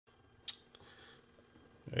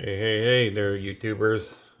Hey there, YouTubers.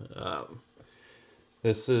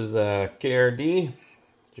 This is KRD,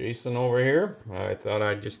 Jason over here. I thought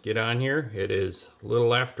I'd just get on here. It is a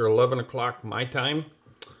little after 11 o'clock my time.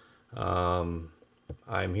 I'm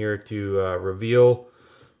here to reveal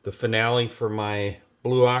the finale for my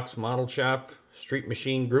Blue Ox Model Shop Street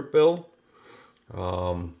Machine group build.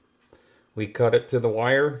 We cut it to the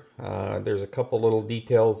wire. There's a couple little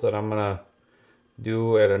details that I'm gonna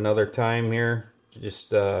do at another time here.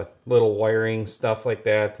 Just little wiring stuff like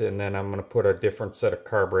that, and then I'm going to put a different set of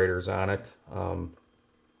carburetors on it.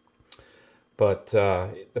 But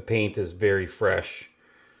the paint is very fresh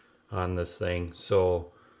on this thing,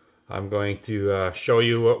 so I'm going to show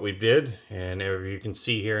you what we did. And as you can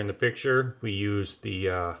see here in the picture, we used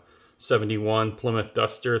the 71 Plymouth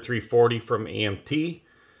Duster 340 from AMT,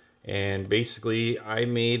 and basically I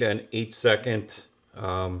made an 8-second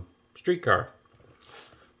streetcar.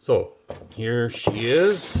 So here she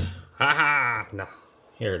is. Haha! No,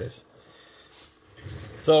 here it is.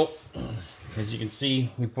 So as you can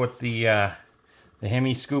see, we put the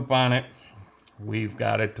Hemi scoop on it. We've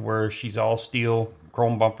got it to where she's all steel,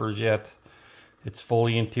 chrome bumpers yet. It's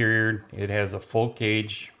fully interior. It has a full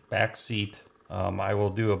cage back seat. I will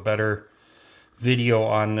do a better video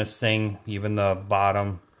on this thing, even the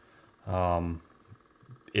bottom.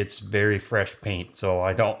 It's very fresh paint, so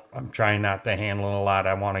I'm trying not to handle it a lot.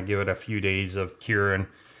 I want to give it a few days of curing,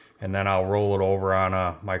 and then I'll roll it over on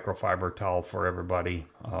a microfiber towel for everybody.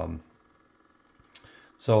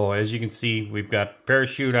 So as you can see, we've got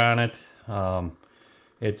parachute on it.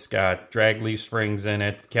 It's got drag leaf springs in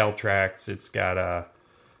it, Caltrax. It's got a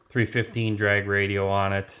 315 drag radio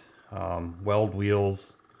on it, weld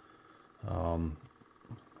wheels.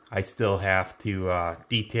 I still have to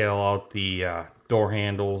detail out the door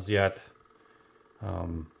handles yet.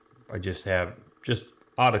 I just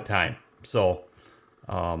out of time. So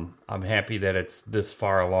I'm happy that it's this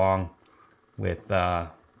far along with the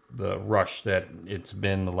rush that it's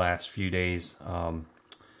been the last few days.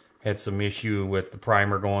 Had some issue with the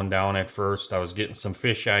primer going down at first. I was getting some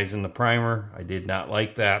fish eyes in the primer. I did not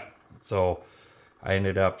like that. So I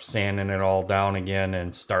ended up sanding it all down again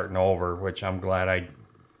and starting over, which I'm glad I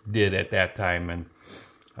did at that time. And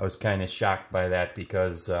I was kind of shocked by that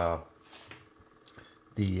because I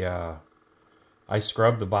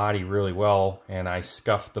scrubbed the body really well, and I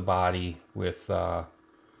scuffed the body with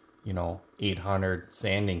 800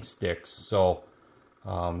 sanding sticks, so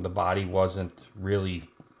the body wasn't really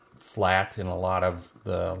flat in a lot of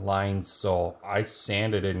the lines, so I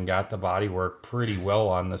sanded it and got the body work pretty well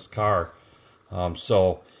on this car.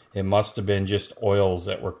 So it must have been just oils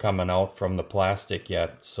that were coming out from the plastic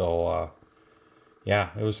yet. So yeah,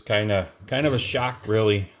 it was kind of a shock,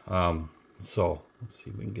 really. So let's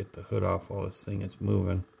see if we can get the hood off while this thing is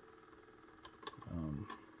moving.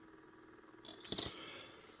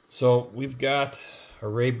 So we've got a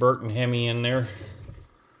Ray Burton Hemi in there.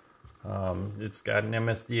 It's got an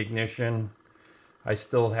MSD ignition. I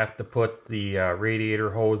still have to put the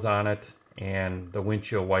radiator hose on it and the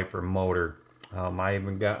windshield wiper motor. I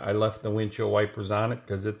left the windshield wipers on it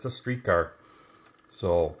because it's a street car.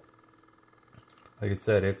 So like I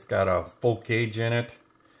said, it's got a full cage in it.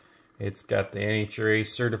 It's got the NHRA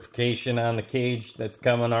certification on the cage that's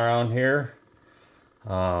coming around here.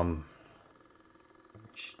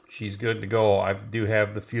 She's good to go. I do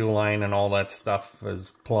have the fuel line and all that stuff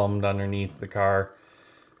is plumbed underneath the car.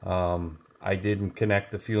 I didn't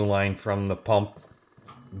connect the fuel line from the pump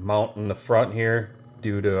mount in the front here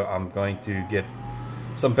due to I'm going to get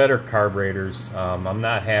some better carburetors. I'm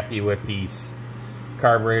not happy with these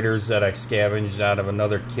carburetors that I scavenged out of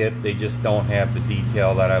another kit. They just don't have the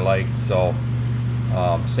detail that I like. So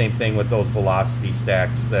same thing with those velocity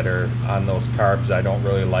stacks that are on those carbs. I don't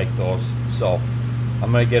really like those. So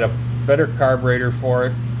I'm going to get a better carburetor for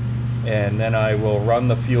it, and then I will run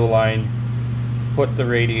the fuel line, put the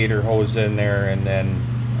radiator hose in there, and then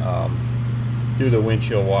do the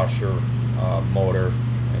windshield washer motor.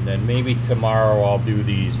 And then maybe tomorrow I'll do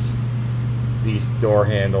these door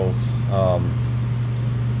handles.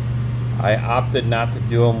 I opted not to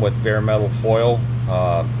do them with bare metal foil.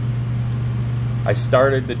 I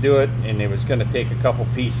started to do it, and it was going to take a couple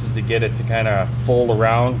pieces to get it to kind of fold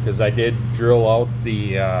around, because I did drill out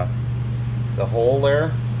the hole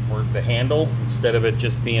there, or the handle. Instead of it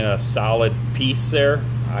just being a solid piece there,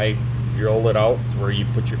 I drilled it out to where you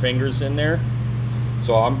put your fingers in there.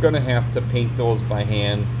 So I'm going to have to paint those by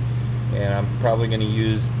hand, and I'm probably going to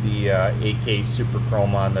use the AK Super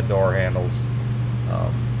Chrome on the door handles.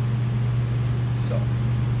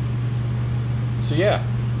 So yeah,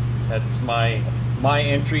 that's my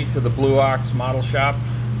entry to the Blue Ox Model Shop.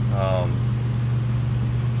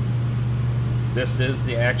 this is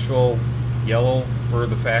the actual yellow for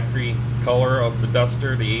the factory color of the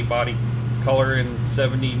Duster, the A-body color in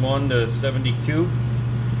 71 to 72.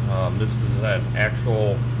 This is an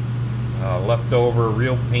actual leftover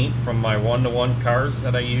real paint from my one-to-one cars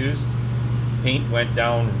that I used. Paint went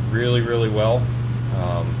down really, really well.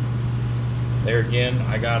 There again,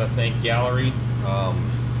 I gotta thank Gallery.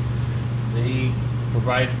 They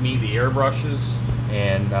provided me the airbrushes,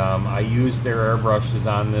 and I used their airbrushes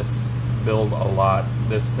on this build a lot.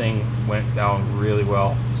 This thing went down really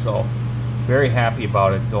well, so very happy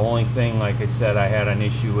about it. The only thing, like I said, I had an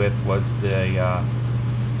issue with was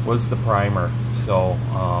the primer. So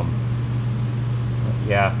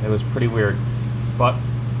yeah, it was pretty weird, but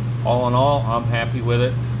all in all, I'm happy with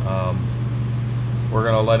it. We're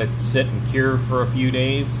gonna let it sit and cure for a few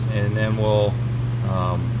days, and then we'll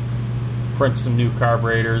print some new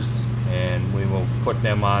carburetors, and we will put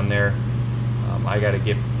them on there. I got to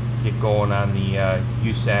get going on the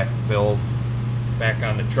USAC build back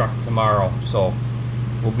on the truck tomorrow, so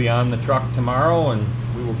we'll be on the truck tomorrow and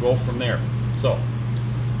we will go from there. So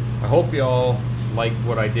I hope you all like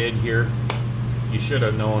what I did here. You should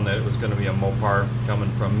have known that it was going to be a Mopar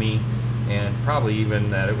coming from me, and probably even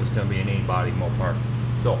that it was going to be an A-body Mopar.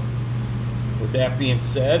 So with that being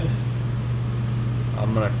said,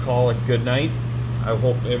 I'm going to call it good night. I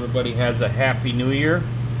hope everybody has a happy new year,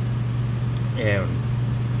 and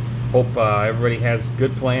hope everybody has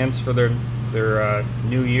good plans for their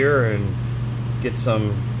new year, and get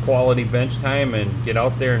some quality bench time and get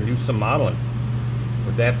out there and do some modeling.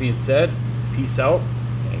 With that being said, peace out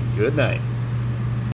and good night.